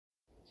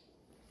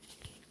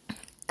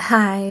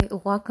Hi,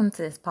 welcome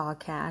to this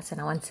podcast. And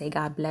I want to say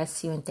God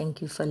bless you and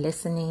thank you for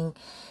listening.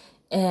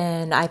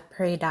 And I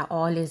pray that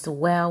all is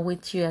well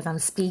with you as I'm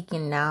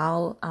speaking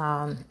now.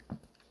 I'm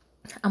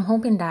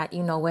hoping that,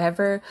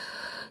 wherever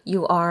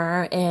you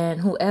are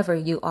and whoever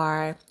you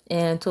are,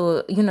 and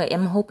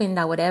I'm hoping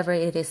that whatever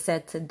it is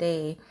said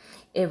today,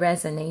 it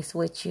resonates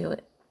with you.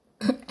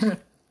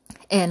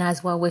 And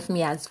as well with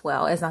me as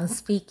well as I'm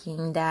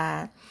speaking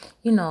that,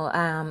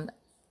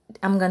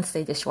 I'm going to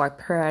say the short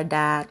prayer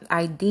that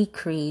I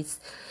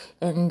decrease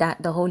and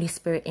that the Holy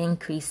Spirit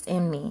increased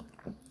in me.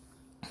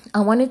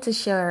 I wanted to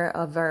share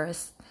a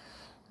verse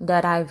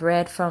that I've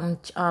read from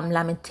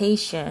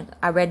Lamentation.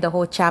 I read the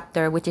whole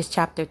chapter, which is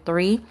chapter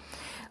 3,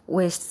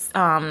 which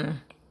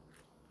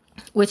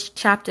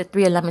chapter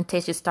 3 of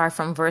Lamentations start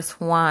from verse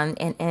 1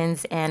 and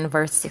ends in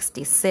verse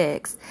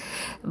 66.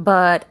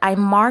 But I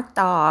marked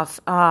off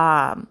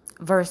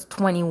verse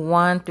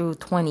 21 through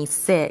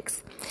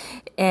 26.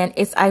 And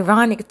it's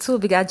ironic too,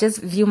 because I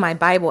just viewed my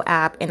Bible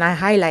app and I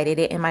highlighted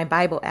it in my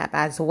Bible app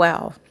as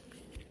well.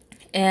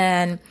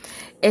 And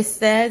it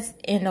says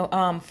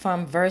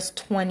from verse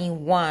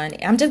 21,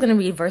 I'm just going to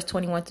read verse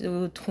 21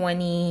 through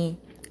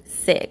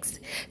 26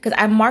 because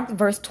I marked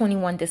verse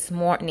 21 this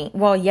morning.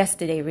 Well,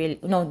 yesterday, really.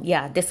 No,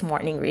 yeah, this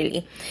morning,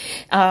 really.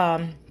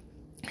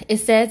 It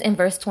says in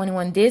verse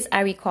 21, this I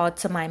recalled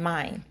to my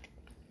mind.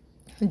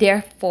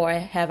 Therefore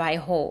have I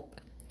hope.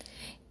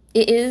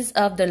 It is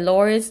of the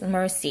Lord's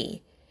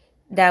mercy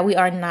that we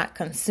are not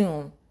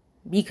consumed,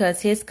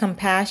 because his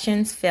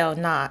compassions fail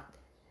not.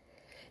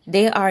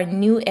 They are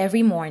new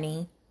every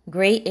morning.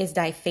 Great is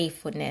thy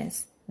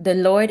faithfulness. The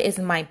Lord is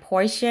my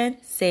portion,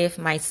 saith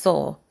my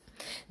soul.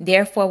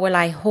 Therefore will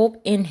I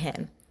hope in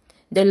him.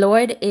 The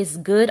Lord is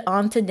good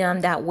unto them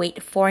that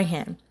wait for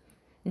him,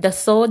 the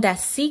soul that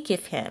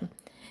seeketh him.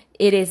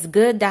 It is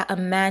good that a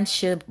man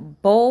should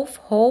both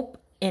hope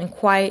and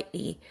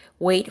quietly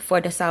wait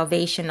for the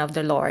salvation of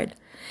the Lord.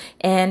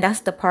 And that's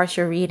the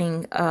partial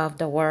reading of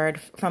the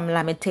word from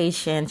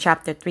Lamentation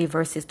chapter 3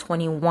 verses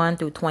 21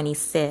 through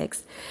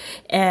 26.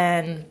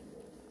 And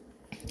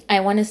I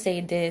want to say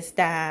this,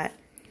 that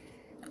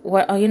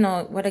what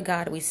a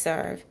God we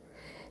serve.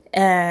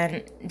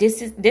 And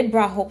this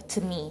brought hope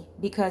to me,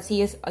 because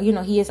he is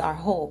our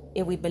hope,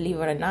 if we believe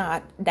it or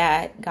not,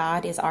 that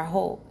God is our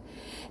hope.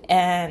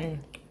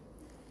 And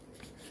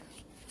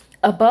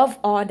above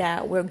all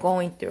that we're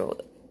going through,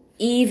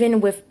 even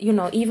what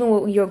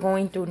you're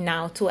going through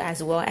now too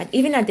as well, and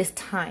even at this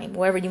time,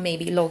 wherever you may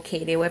be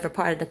located, whatever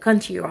part of the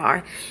country you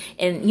are,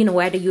 and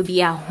whether you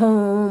be at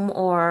home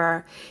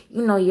or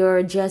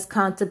you're just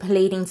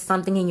contemplating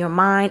something in your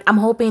mind, I'm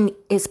hoping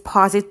it's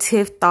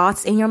positive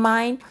thoughts in your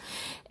mind,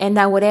 and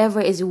that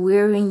whatever is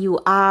wearing you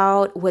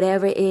out,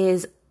 whatever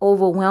is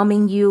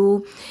overwhelming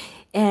you,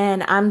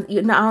 and I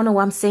don't know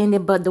why I'm saying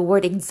it, but the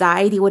word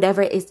anxiety,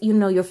 whatever is,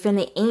 you're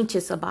feeling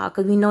anxious about,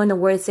 because we know in the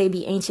word say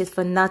be anxious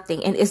for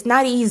nothing. And it's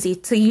not easy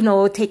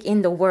to, take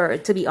in the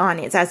word, to be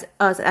honest, as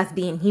us, as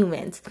being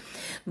humans.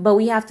 But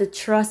we have to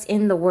trust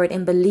in the word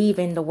and believe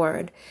in the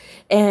word.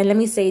 And let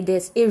me say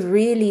this, it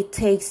really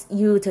takes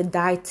you to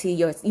die to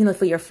your,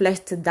 for your flesh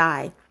to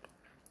die.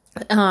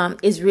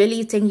 It's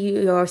really taking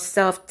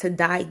yourself to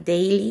die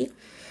daily.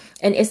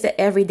 And it's the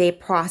everyday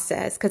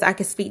process, because I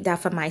can speak that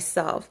for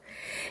myself.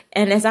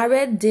 And as I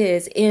read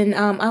this,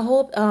 I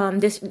hope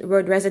this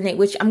word resonate,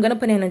 which I'm going to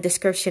put in a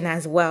description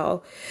as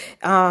well,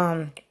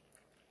 that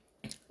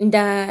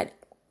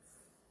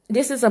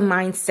this is a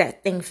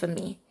mindset thing for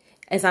me.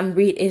 As I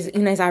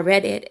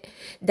read it,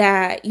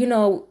 that,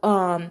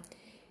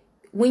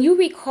 when you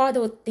recall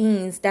those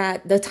things,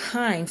 that the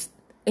times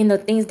and the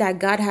things that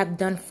God have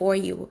done for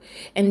you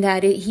and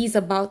that he's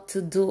about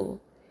to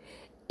do,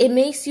 it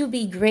makes you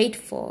be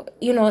grateful.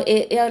 It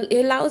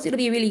allows you to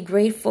be really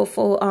grateful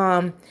for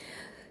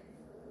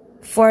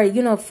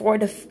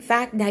the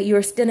fact that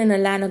you're still in the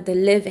land of the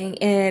living,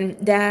 and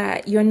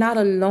that you're not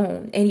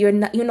alone, and you're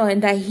not,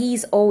 and that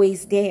he's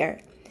always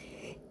there.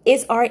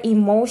 It's our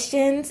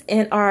emotions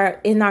and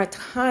in our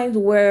times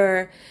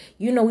where,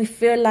 we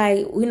feel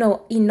like,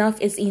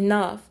 enough is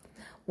enough.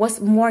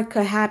 What's more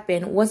could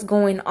happen? What's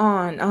going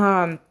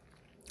on?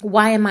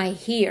 Why am I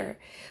here?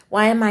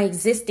 Why am I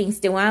existing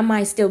still? Why am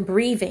I still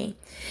breathing?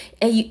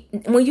 And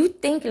when you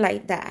think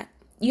like that,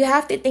 you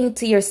have to think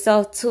to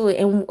yourself too,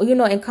 and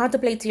and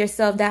contemplate to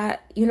yourself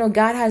that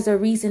God has a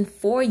reason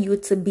for you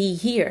to be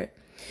here.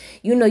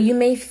 You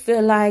may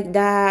feel like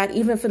that.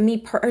 Even for me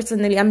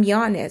personally, I'm be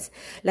honest,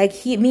 like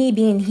me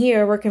being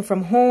here, working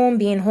from home,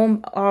 being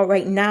home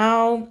right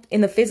now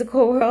in the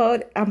physical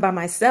world, I'm by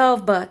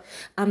myself, but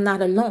I'm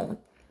not alone.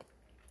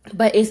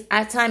 But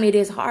at times it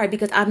is hard,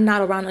 because I'm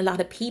not around a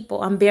lot of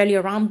people. I'm barely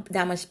around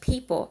that much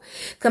people,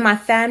 because my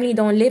family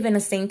don't live in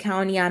the same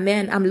county I'm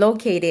in. I'm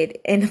located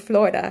in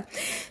Florida.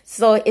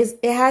 So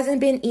it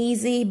hasn't been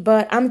easy,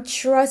 but I'm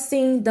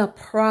trusting the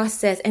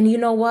process. And you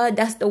know what?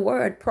 That's the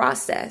word,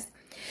 process.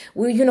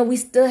 We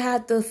still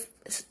have to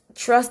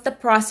trust the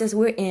process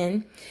we're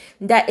in,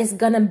 that is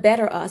going to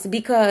better us,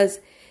 because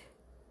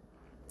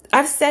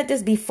I've said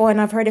this before, and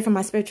I've heard it from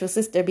my spiritual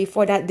sister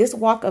before, that this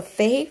walk of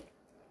faith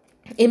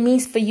It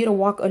means for you to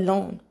walk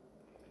alone,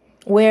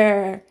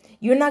 where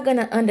you're not going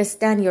to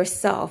understand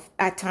yourself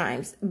at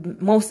times,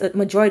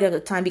 majority of the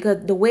time,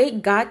 because the way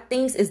God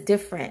thinks is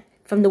different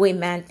from the way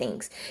man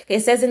thinks.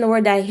 It says in the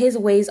word that his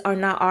ways are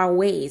not our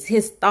ways.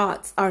 His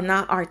thoughts are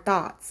not our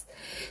thoughts.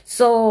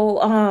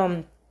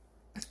 So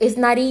it's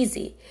not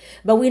easy,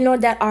 but we know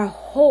that our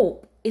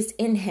hope is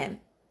in him.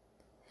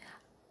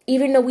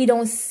 Even though we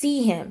don't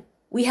see him,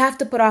 we have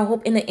to put our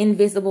hope in the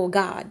invisible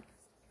God.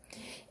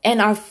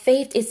 And our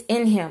faith is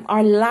in him.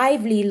 Our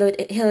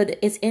livelihood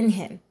is in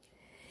him.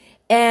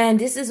 And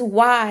this is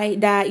why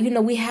that,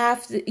 we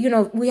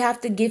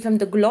have to give him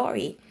the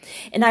glory.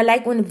 And I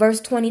like when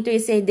verse 23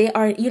 says they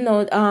are,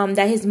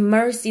 that his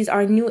mercies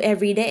are new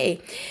every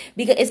day,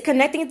 because it's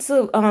connecting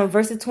to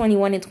verses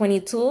 21 and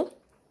 22.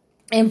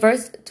 And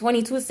verse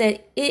 22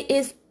 said, it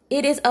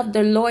is of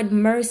the Lord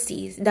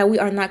mercies that we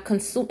are not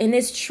consumed. And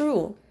it's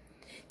true.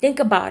 Think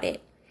about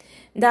it.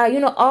 That,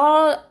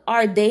 all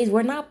our days,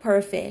 we're not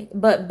perfect,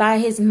 but by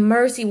his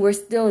mercy, we're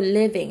still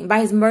living.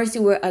 By his mercy,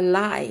 we're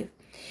alive.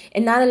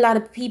 And not a lot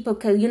of people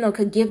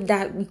could give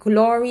that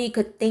glory,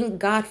 could thank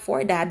God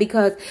for that,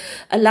 because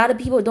a lot of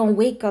people don't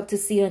wake up to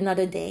see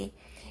another day.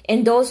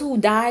 And those who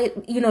die,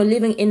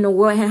 living in the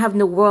world and having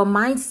the world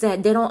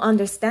mindset, they don't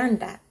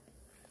understand that.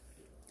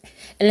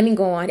 And let me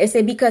go on. It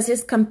said, because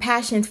his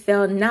compassion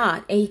fail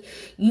not. And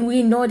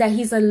we know that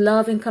he's a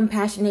loving,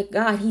 compassionate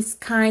God. He's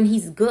kind.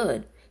 He's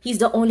good. He's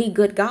the only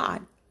good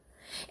God.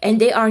 And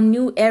they are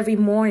new every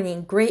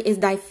morning. Great is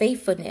thy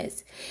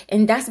faithfulness.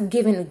 And that's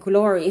giving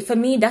glory. For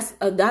me, that's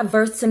that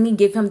verse to me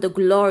give him the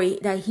glory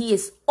that he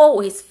is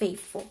always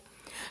faithful.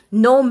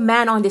 No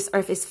man on this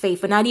earth is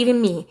faithful, not even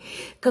me.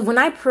 Because when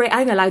I pray,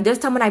 I ain't gonna lie, there's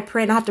time when I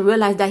pray and I have to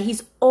realize that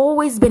he's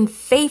always been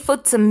faithful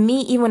to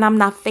me, even when I'm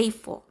not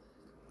faithful.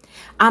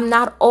 I'm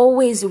not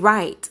always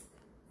right.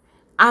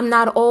 I'm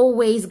not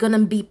always gonna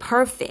be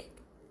perfect.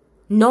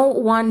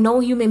 No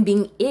human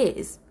being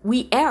is.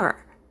 We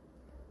err.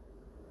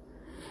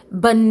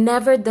 But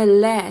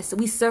nevertheless,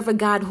 we serve a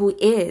God who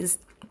is.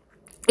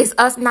 It's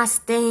us not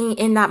staying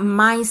in that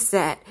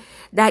mindset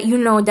that,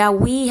 that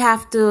we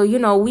have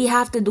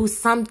to do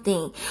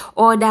something,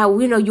 or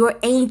that, you're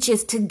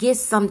anxious to get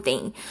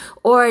something,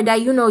 or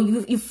that,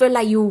 you feel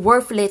like you're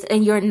worthless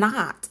and you're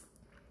not.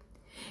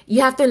 You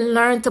have to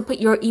learn to put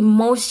your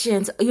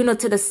emotions,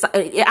 to the side.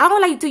 I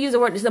don't like to use the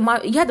word.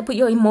 You have to put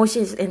your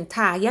emotions in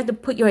tie. You have to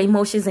put your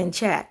emotions in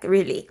check,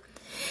 really.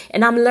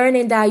 And I'm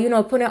learning that,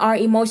 putting our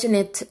emotion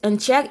in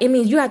check, it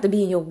means you have to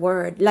be in your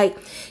word. Like,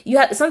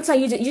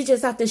 sometimes you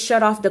just have to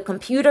shut off the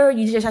computer.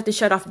 You just have to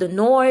shut off the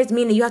noise,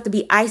 meaning you have to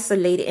be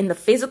isolated in the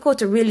physical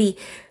to really,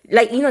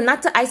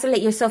 not to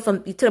isolate yourself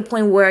to the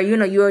point where,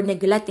 you're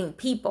neglecting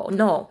people.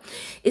 No,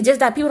 it's just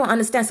that people don't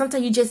understand.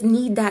 Sometimes you just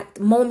need that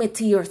moment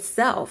to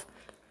yourself.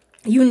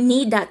 You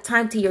need that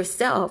time to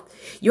yourself.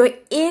 You're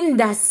in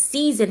that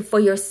season for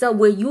yourself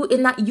where it's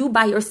not you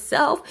by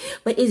yourself,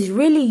 but it's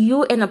really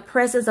you in the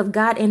presence of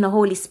God and the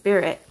Holy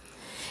Spirit.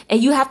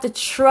 And you have to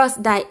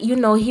trust that, he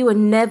will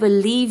never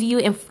leave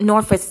you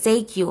nor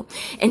forsake you.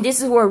 And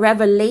this is where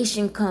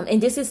revelation comes. And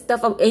this is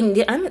stuff. And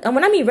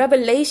when I mean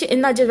revelation,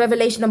 it's not just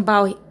revelation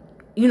about,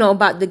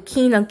 about the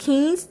King of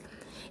Kings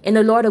and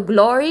the Lord of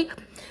Glory,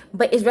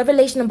 but it's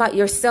revelation about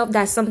yourself,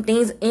 that some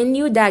things in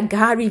you that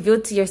God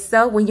revealed to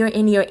yourself when you're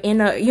in your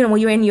inner,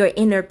 when you're in your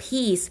inner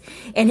peace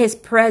in his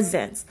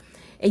presence,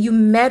 and you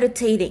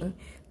meditating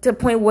to the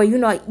point where, you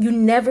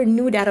never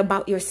knew that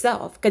about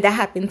yourself, because that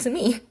happened to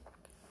me.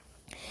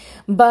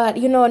 But,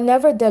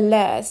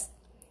 nevertheless,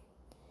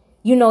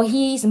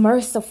 he's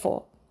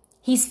merciful.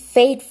 He's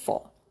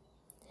faithful.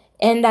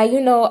 And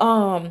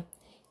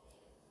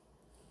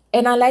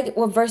and I like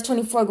what verse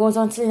 24 goes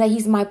on to say, that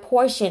he's my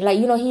portion. Like,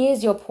 he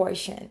is your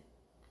portion.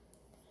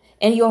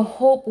 And your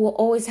hope will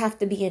always have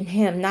to be in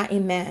him, not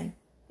in man.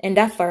 And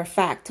that for a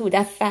fact, too.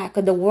 That fact.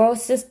 Because the world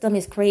system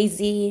is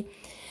crazy.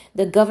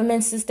 The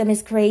government system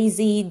is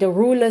crazy. The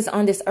rulers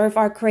on this earth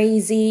are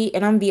crazy.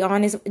 And I'm going to be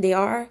honest, they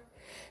are.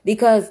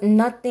 Because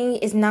nothing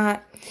is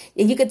not,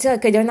 you can tell,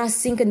 because they're not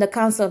seeking the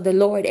counsel of the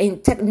Lord.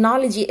 And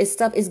technology and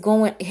stuff is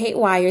going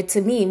haywire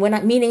to me.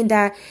 Meaning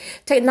that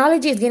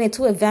technology is getting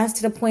too advanced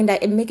to the point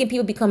that it's making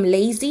people become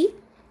lazy.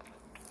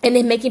 And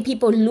then making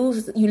people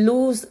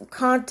lose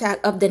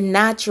contact of the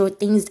natural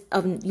things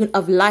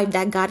of life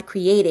that God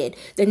created.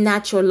 The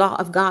natural law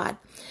of God.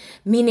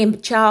 Meaning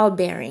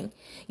childbearing.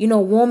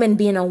 Woman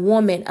being a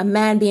woman. A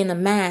man being a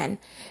man.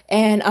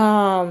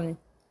 And,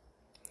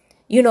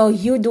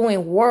 you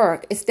doing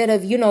work instead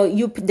of,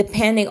 you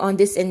depending on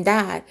this and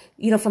that,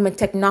 from a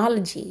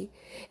technology.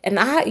 And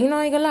I ain't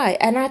gonna lie.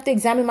 And I have to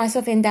examine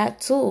myself in that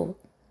too.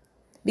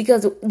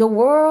 Because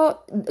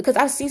because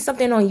I've seen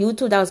something on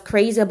YouTube that was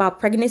crazy about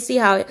pregnancy,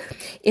 how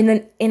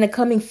in the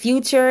coming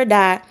future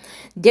that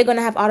they're going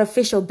to have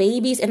artificial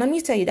babies. And let me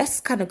tell you, that's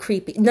kind of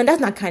creepy. No, that's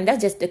not kind.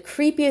 That's just the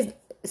creepiest,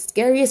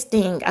 scariest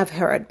thing I've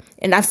heard.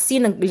 And I've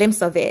seen a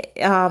glimpse of it.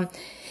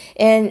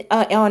 And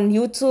on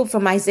YouTube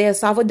from Isaiah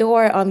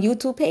Salvador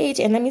YouTube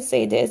page. And let me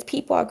say this,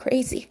 people are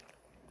crazy.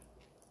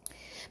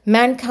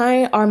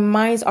 Mankind, our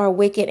minds are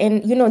wicked.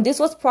 And, this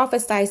was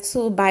prophesied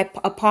too by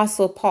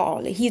Apostle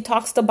Paul. He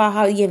talks about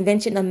how the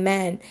invention of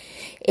man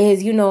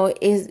is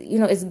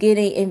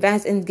getting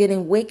advanced and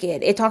getting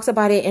wicked. It talks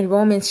about it in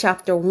Romans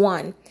chapter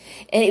 1.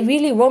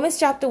 And Romans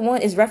chapter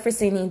 1 is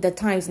referencing the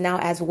times now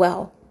as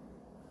well.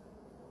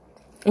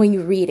 When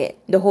you read it,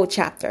 the whole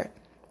chapter.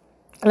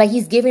 Like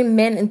he's giving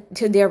men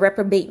into their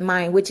reprobate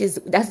mind,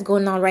 that's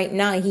going on right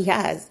now. He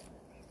has.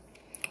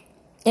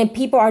 And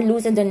people are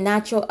losing the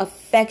natural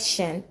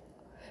affection.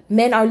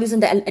 Men are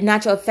losing the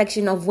natural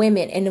affection of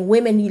women, and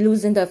women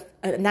losing the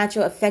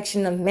natural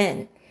affection of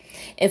men.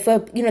 And for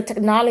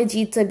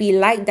technology to be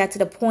like that to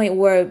the point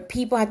where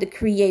people have to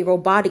create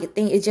robotic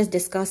things, it's just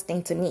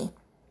disgusting to me.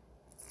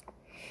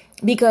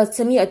 Because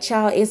to me, a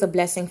child is a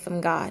blessing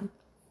from God,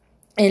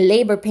 and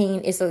labor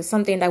pain is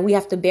something that we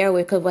have to bear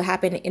with, because what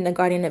happened in the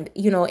Garden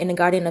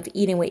of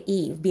Eden with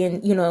Eve,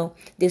 being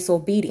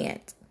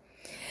disobedient.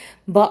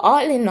 But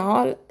all in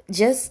all,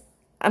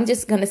 I'm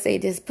just going to say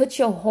this. Put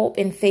your hope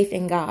and faith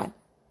in God.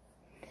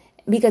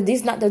 Because this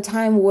is not the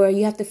time where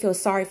you have to feel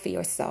sorry for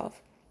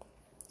yourself.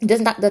 This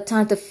is not the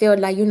time to feel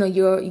like, you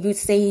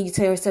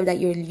tell yourself that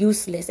you're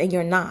useless, and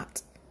you're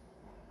not.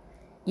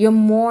 You're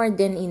more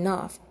than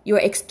enough. You're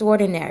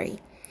extraordinary.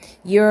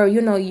 You're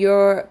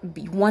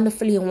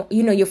wonderfully,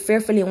 you're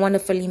fearfully and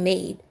wonderfully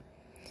made.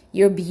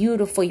 You're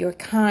beautiful. You're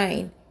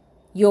kind.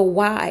 You're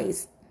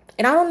wise.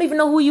 And I don't even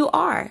know who you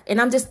are.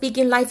 And I'm just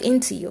speaking life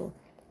into you.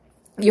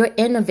 You're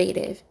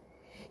innovative.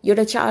 You're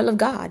the child of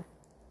God.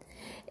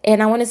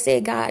 And I want to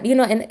say, God,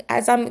 and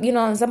as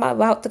I'm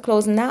about to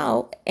close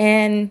now,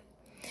 and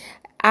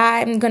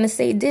I'm going to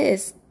say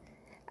this.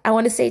 I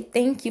want to say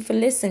thank you for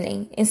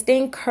listening, and stay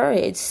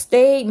encouraged,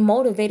 stay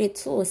motivated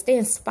too, stay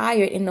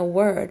inspired in the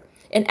word,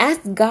 and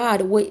ask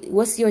God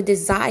what's your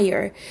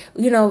desire,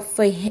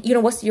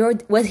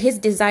 what's his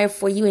desire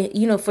for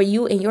you, for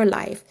you in your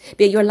life.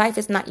 But your life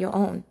is not your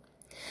own.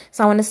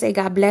 So I want to say,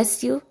 God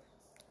bless you.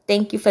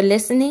 Thank you for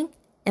listening.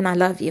 And I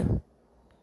love you.